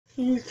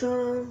Here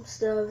comes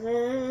the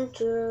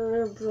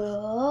adventure,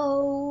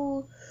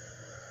 bro.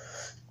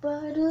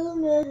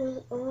 Spider-Man is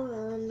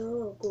on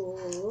the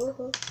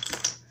go.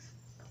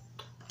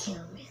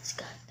 Killman's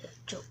got the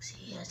jokes,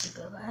 he has to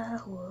go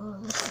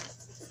backwards.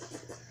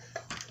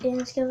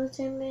 And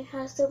Skeleton Man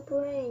has the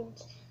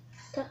brains.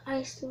 The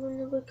ice will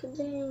never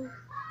contain.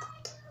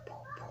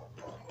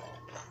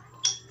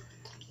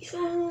 He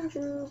ran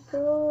through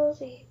bros,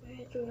 he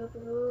ran through the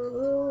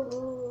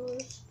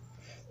bros.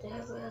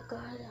 Never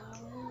got out.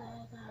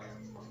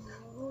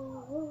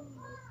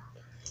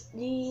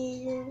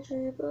 These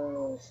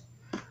intrigues,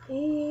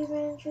 he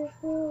ran through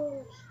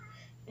bros.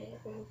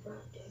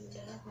 Everybody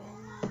never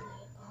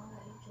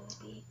they're going to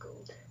be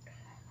golden.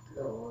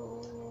 No,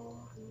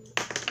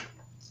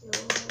 no,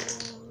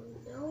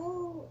 no,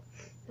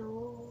 no, no,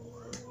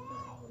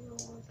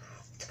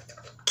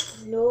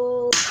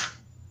 no.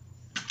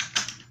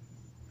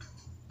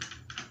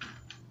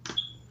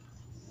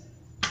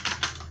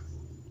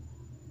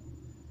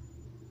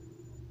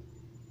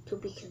 To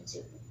be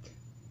considered.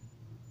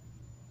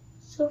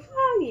 So 5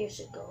 years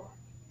ago,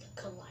 the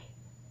Collider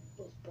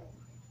was born.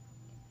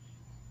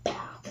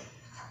 Bow.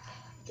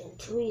 Then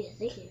 2 years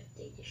later,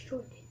 they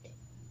destroyed it.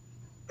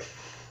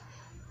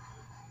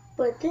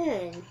 But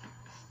then,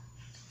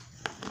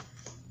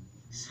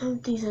 some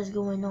things that's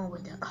going on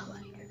with the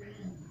Collider.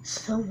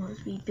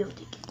 Someone's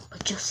rebuilding it,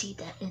 but you'll see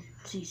that in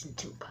season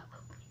 2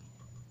 probably.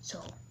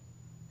 So,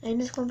 and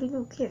there's gonna be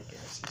no character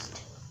in season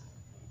 2.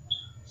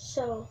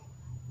 So,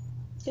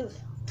 you know,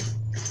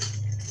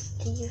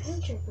 the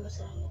adventure goes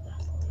out of that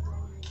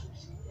point.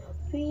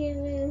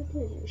 Really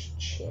just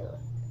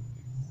chilling.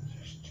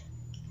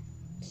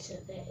 So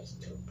that is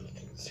to be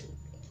considered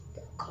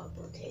the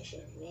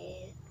competition,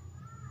 man.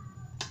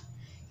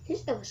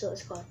 This episode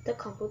is called The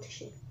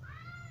Competition.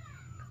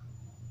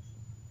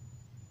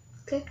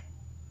 Okay?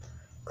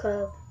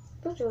 Because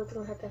first of all, we're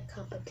going to have that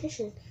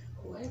competition.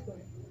 Whoever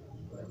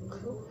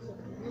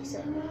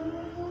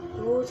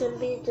who's going to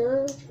be the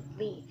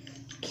be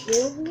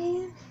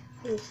Killman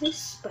versus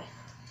Spider.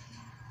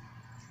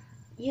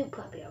 You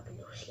probably already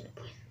know who's going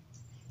to win.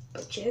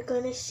 But you're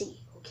going to see,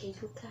 okay,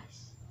 you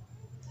guys?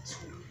 So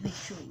make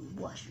sure you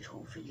watch this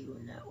whole video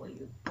and that way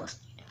you're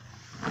busted.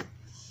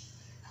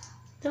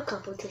 The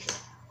competition.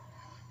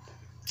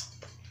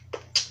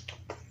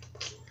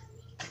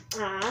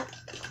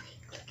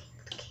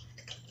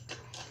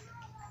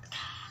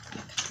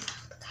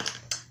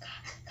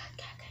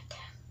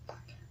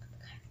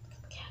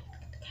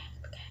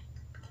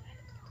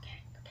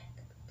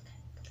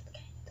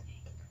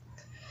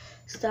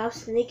 Stop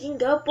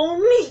sneaking up on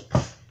me!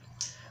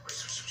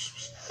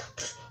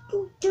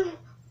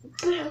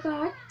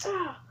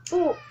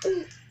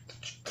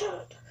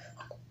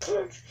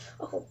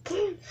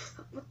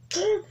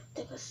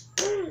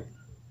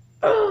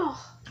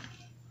 Oh,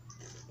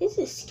 this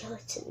is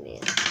Skeleton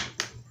Man.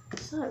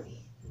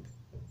 Sorry.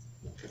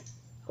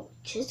 I'm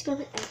just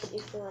gonna ask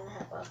if you wanna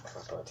have a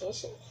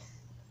competition.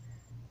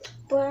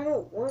 But I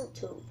don't want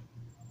to.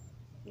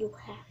 You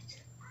have to.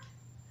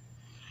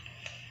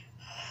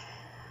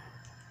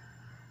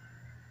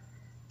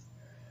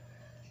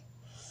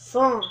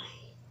 Fine.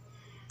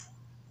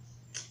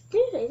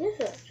 This is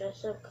a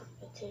dress-up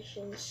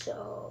competition,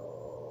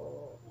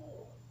 so...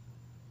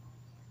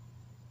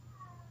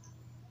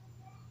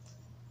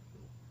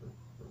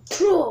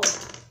 Cool!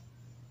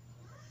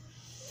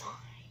 Fine.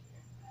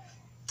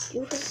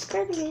 You for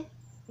Spider-Man.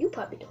 You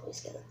probably know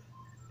who's gonna...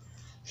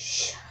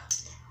 Shut up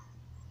now.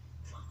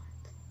 Fine.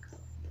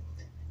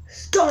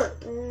 Start!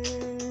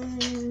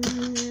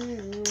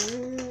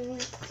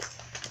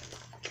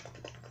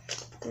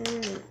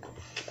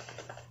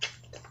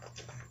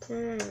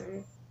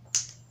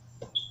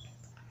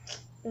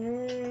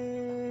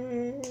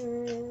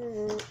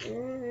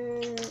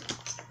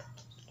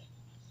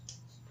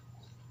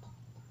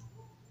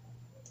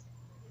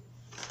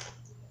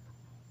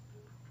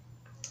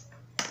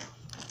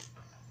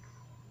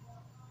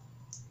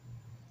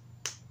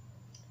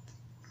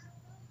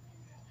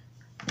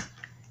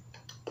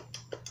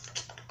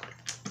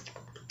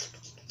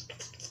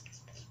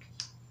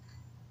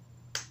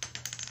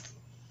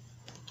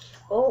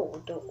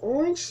 Oh, the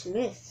Orange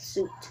Smith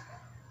suit.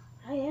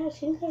 I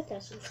actually like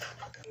that suit.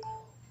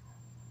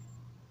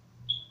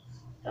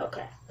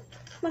 Okay.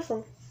 My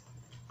phone.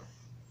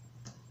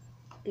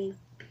 Beep.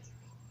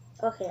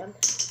 Okay, I'm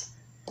done.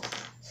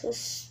 So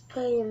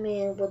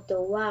Spider-Man with the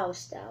Wild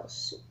Style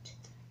suit.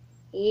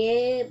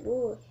 Yeah,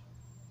 boy.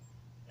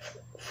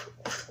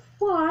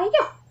 Why,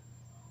 yeah.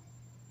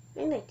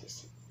 I like this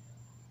suit.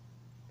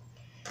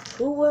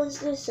 Who wants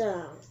the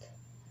sound?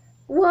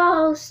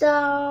 Wild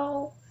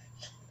Style.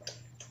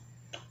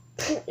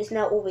 It's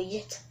not over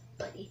yet,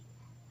 buddy.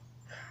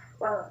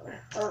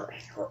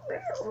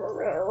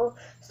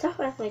 Stop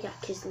acting like y'all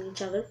kissing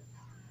each other.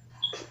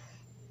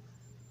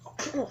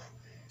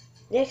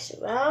 Next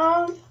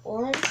round.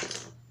 1,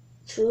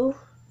 2,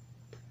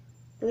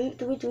 3.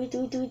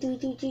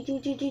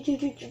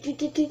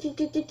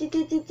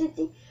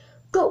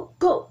 Go,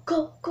 go,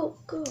 go, go,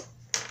 go.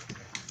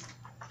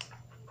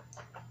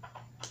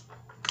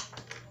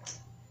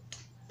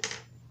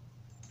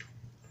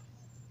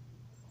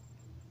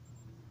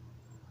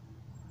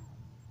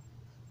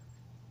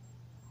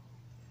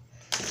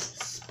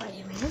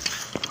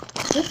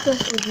 Just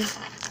because we just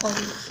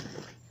always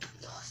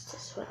lost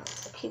this round.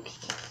 Okay.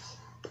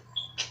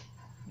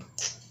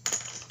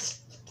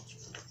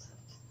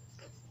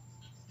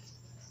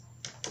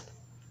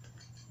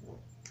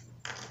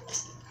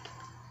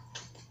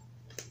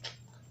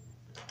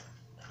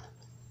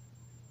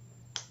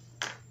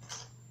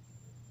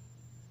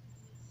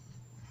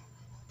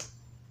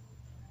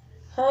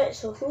 Alright,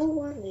 so who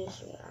won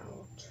this round?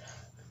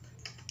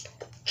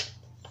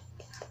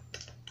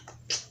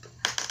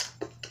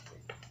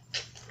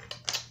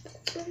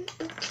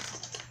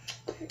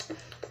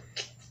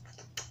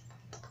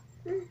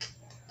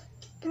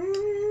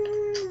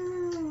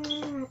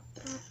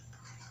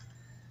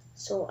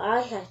 So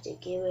I have to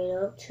give it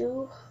up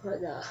to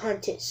the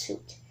hunted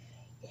suit.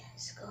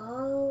 Yes, go.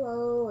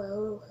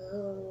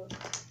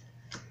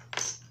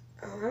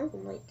 I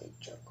don't like the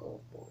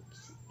jungle board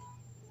suit.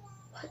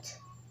 What?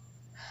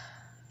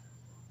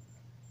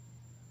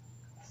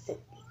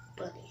 50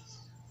 bunnies.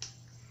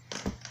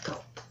 Go.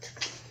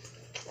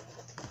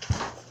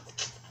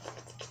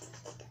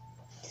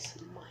 This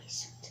is my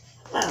suit.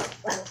 Wow.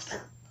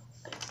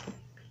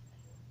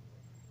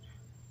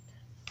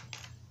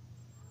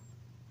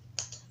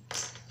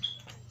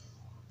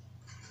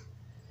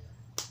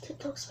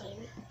 TikTok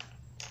Spider-Man.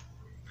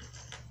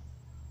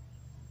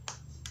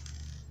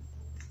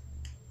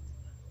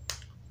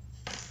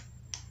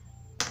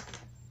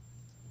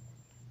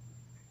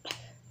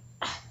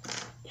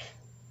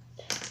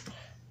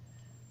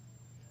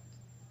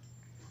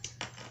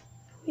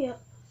 Yeah.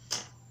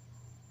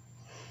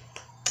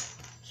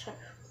 Sorry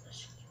for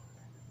listening.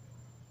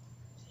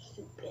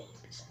 Stupid.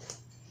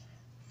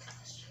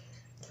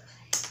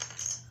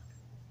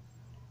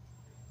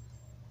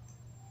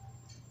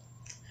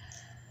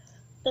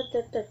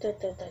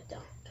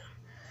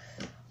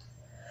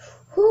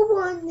 Who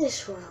won this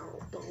round?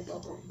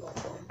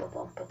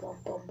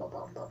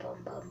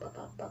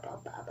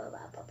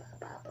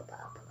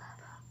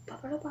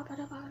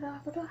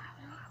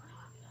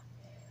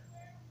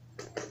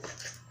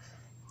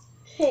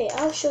 Hey,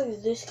 I'll show you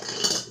this guy.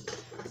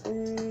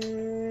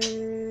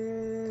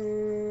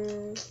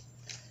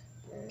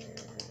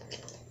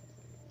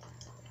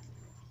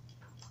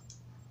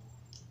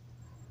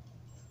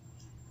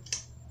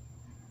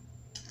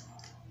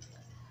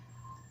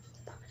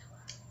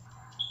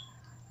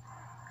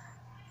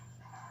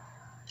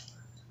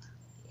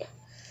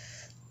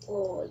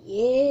 Oh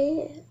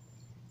yeah.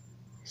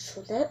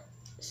 So that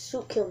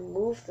suit can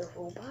move the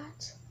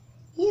robot?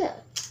 Yeah.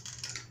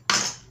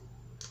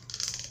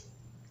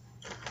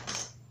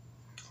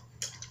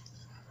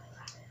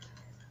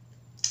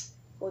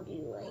 What do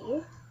you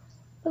like it?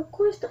 Of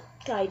course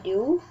I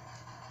do.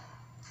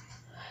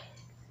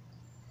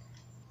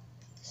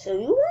 So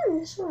you won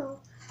this one.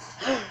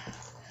 I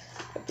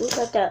do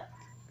got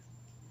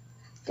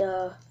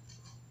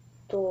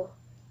the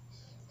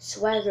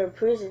Swagger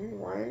Prison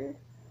one.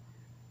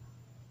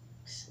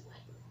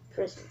 Swagger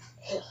Prison.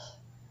 Hey.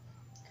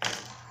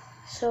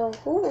 So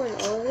who won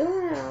all the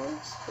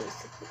rounds?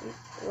 Basically,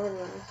 one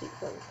round,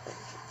 keep one punch.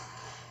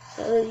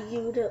 So let's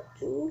give it up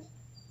to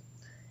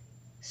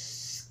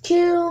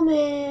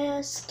Skillman.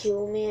 This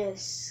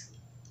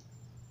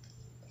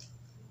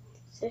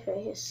right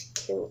here,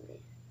 Skillman.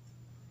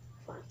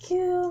 Fine,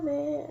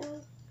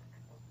 Skillman.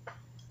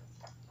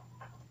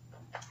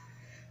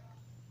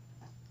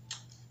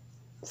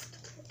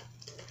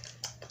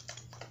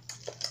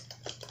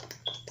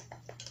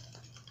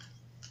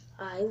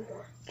 I want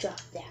to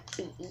drop that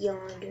beat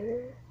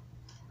yonder.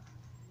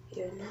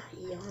 You're not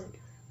yonder.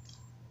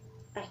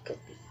 I could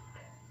be yonder.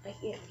 I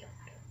am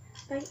yonder.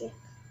 I am.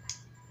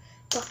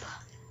 Papa.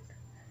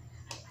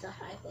 I thought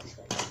I was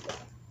going to go.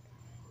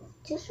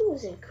 This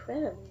was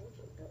incredible.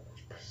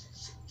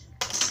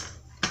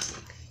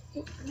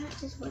 It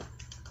matches with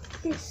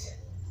this.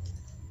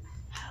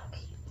 How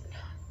can you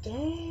not?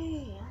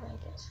 Dang, I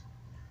like this.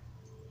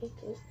 I like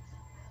this.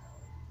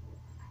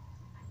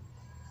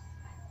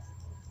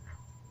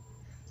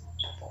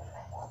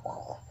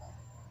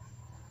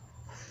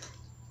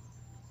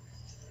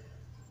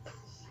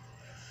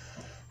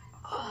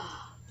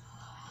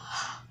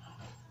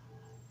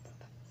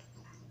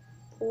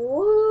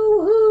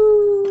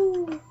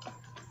 Woohoo!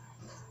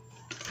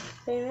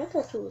 Man, I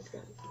thought you was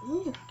gonna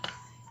win.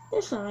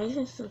 It's not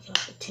even still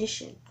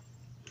competition.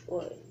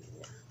 Or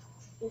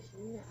it's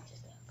not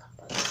just a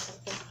competition.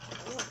 I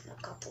want a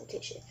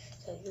competition.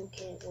 So you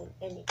can't win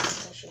anything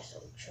because you're so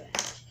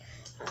trash.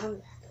 I'm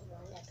not the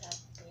one that got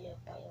beat up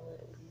by a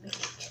little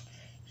bitch.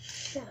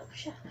 Shut up.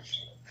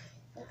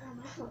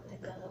 My fucking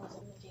brother was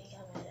in the jail.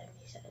 Got mad at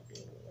me, started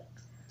beating me up.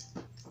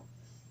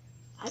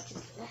 I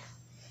just left.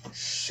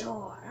 Shut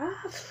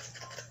up.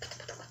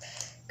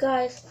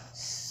 Guys,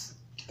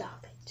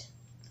 stop it.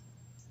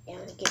 Yeah, I'm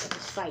gonna get in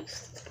this fight.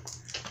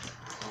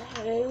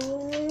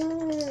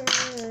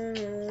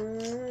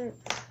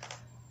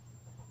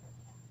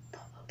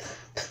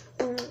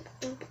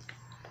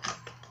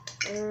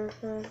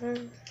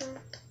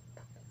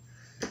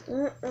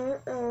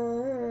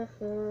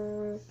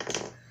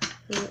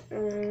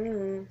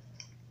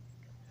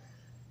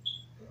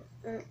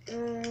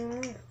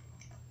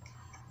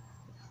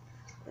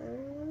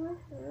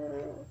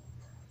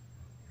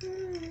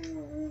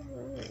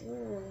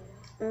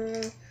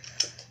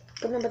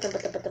 I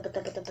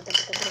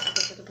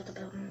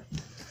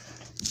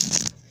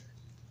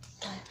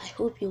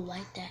hope you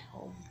like that.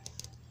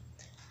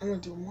 I'm gonna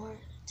do more